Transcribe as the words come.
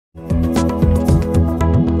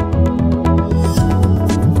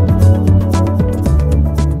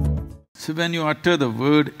when you utter the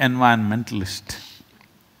word environmentalist,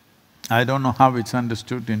 I don't know how it's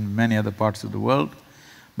understood in many other parts of the world,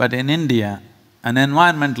 but in India, an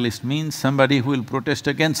environmentalist means somebody who will protest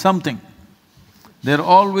against something. They're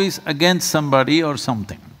always against somebody or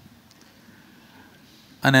something.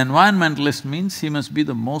 An environmentalist means he must be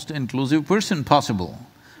the most inclusive person possible,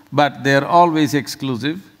 but they're always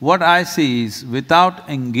exclusive. What I see is, without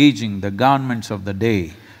engaging the governments of the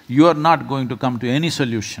day, you are not going to come to any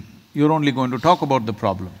solution, you're only going to talk about the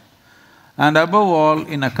problem. And above all,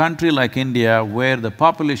 in a country like India, where the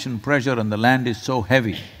population pressure on the land is so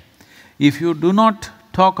heavy, if you do not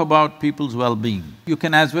talk about people's well-being, you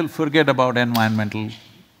can as well forget about environmental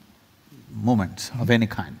movements of any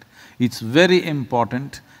kind. It's very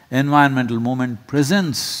important, environmental movement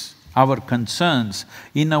presents our concerns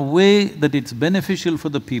in a way that it's beneficial for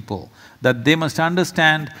the people, that they must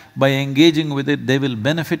understand by engaging with it, they will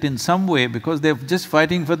benefit in some way because they're just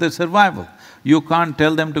fighting for their survival. You can't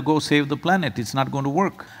tell them to go save the planet, it's not going to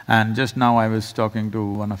work. And just now I was talking to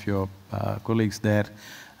one of your colleagues there,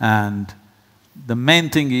 and the main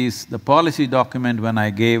thing is, the policy document when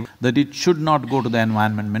I gave, that it should not go to the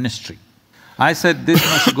Environment Ministry. I said this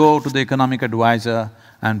must go to the Economic Advisor,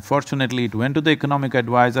 and fortunately it went to the Economic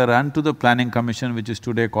Advisor and to the Planning Commission, which is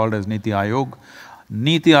today called as Niti Aayog.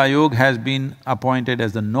 Niti Aayog has been appointed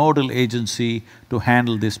as the nodal agency to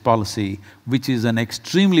handle this policy, which is an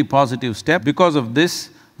extremely positive step. Because of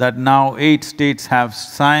this, that now 8 states have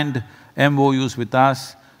signed MOUs with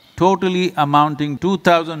us, totally amounting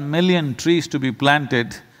 2,000 million trees to be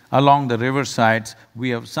planted along the riversides. We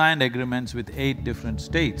have signed agreements with 8 different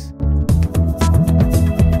states.